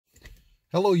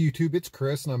Hello YouTube, it's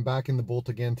Chris and I'm back in the Bolt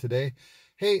again today.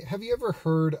 Hey, have you ever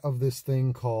heard of this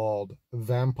thing called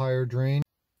vampire drain?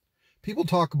 People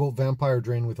talk about vampire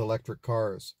drain with electric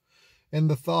cars. And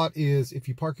the thought is if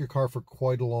you park your car for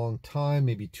quite a long time,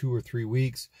 maybe 2 or 3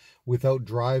 weeks, without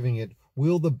driving it,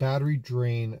 will the battery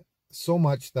drain so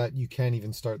much that you can't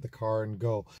even start the car and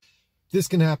go? This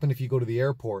can happen if you go to the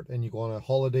airport and you go on a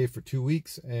holiday for 2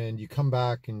 weeks and you come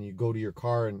back and you go to your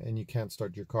car and you can't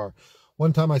start your car.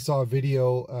 One time I saw a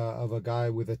video of a guy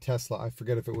with a Tesla. I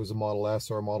forget if it was a Model S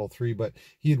or a Model 3, but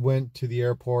he had went to the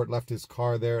airport, left his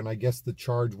car there, and I guess the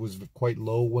charge was quite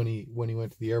low when he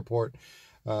went to the airport,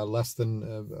 less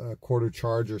than a quarter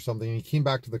charge or something. And he came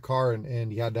back to the car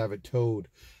and he had to have it towed.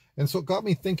 And so it got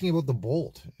me thinking about the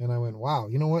Bolt, and I went, wow,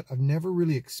 you know what? I've never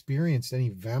really experienced any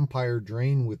vampire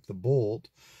drain with the Bolt.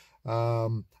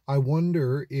 I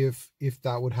wonder if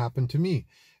that would happen to me.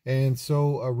 And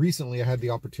so recently I had the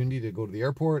opportunity to go to the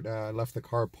airport. I left the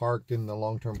car parked in the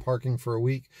long-term parking for a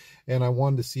week, and I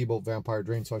wanted to see about vampire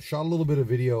drain. So I shot a little bit of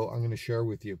video I'm going to share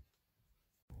with you.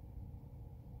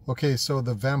 Okay, so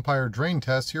the vampire drain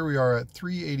test, here we are at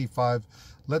 385.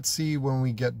 Let's see when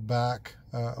we get back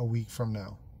a week from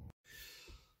now.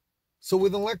 So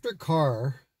with an electric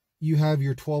car, you have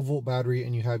your 12-volt battery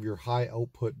and you have your high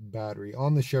output battery.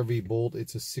 On the Chevy Bolt,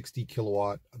 it's a 60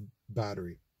 kilowatt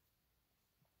battery.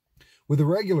 With a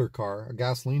regular car, a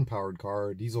gasoline-powered car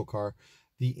or a diesel car,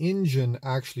 the engine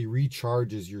actually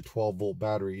recharges your 12-volt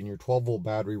battery, and your 12-volt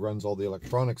battery runs all the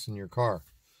electronics in your car.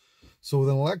 So with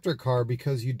an electric car,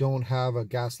 because you don't have a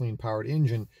gasoline-powered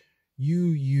engine, you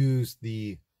use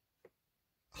the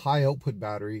high output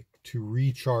battery to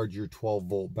recharge your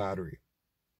 12-volt battery.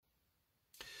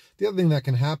 The other thing that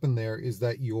can happen there is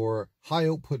that your high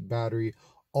output battery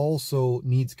also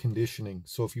needs conditioning.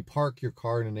 So if you park your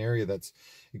car in an area that's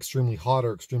extremely hot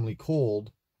or extremely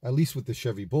cold, at least with the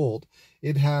Chevy Bolt,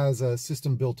 it has a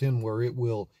system built in where it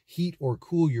will heat or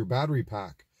cool your battery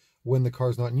pack when the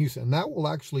car's not in use, and that will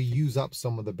actually use up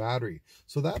some of the battery.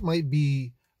 So that might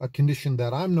be a condition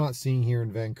that I'm not seeing here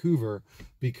in Vancouver,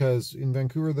 because in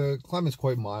Vancouver the climate's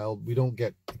quite mild. We don't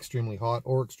get extremely hot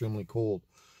or extremely cold.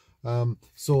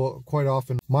 So quite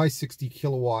often my 60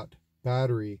 kilowatt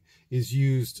battery is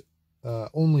used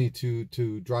only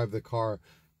to drive the car.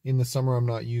 In the summer I'm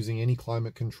not using any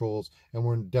climate controls, and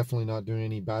we're definitely not doing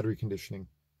any battery conditioning.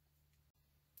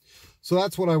 So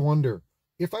that's what I wonder.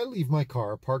 If I leave my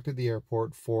car parked at the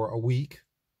airport for a week,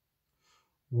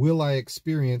 will I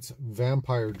experience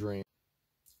vampire drain?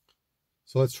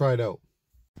 So let's try it out.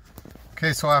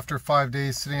 Okay, so after 5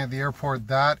 days sitting at the airport,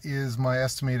 that is my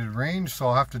estimated range. So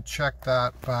I'll have to check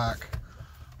that back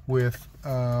with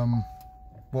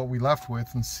what we left with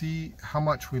and see how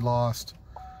much we lost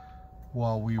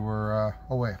while we were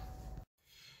away.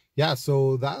 Yeah,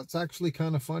 so that's actually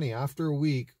kind of funny. After a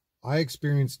week, I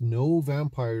experienced no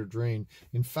vampire drain.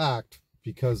 In fact,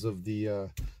 because of the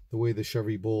way the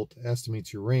Chevy Bolt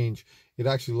estimates your range, it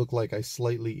actually looked like I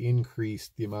slightly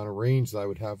increased the amount of range that I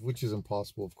would have, which is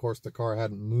impossible. Of course, the car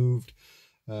hadn't moved.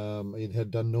 It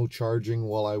had done no charging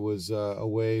while I was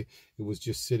away. It was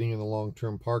just sitting in the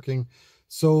long-term parking.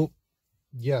 So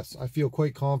yes, I feel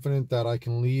quite confident that I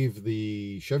can leave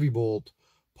the Chevy Bolt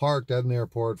parked at an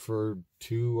airport for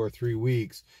 2 or 3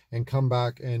 weeks and come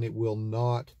back and it will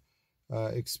not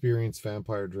experience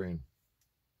vampire drain.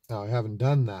 Now, I haven't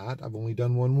done that. I've only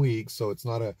done 1 week, so it's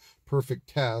not a perfect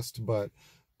test, but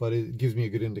it gives me a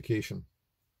good indication.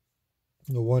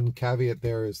 The one caveat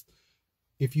there is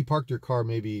if you parked your car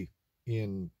maybe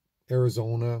in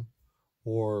Arizona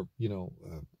or, you know,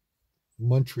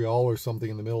 Montreal or something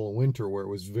in the middle of winter where it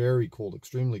was very cold,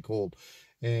 extremely cold,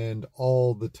 and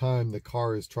all the time the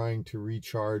car is trying to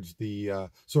recharge the,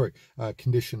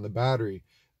 condition the battery,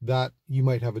 that you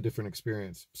might have a different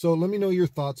experience. So let me know your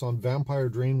thoughts on vampire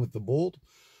drain with the Bolt.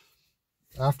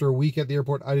 After a week at the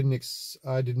airport, I didn't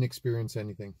experience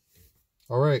anything.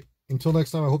 All right, until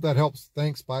next time, I hope that helps.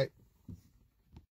 Thanks, bye.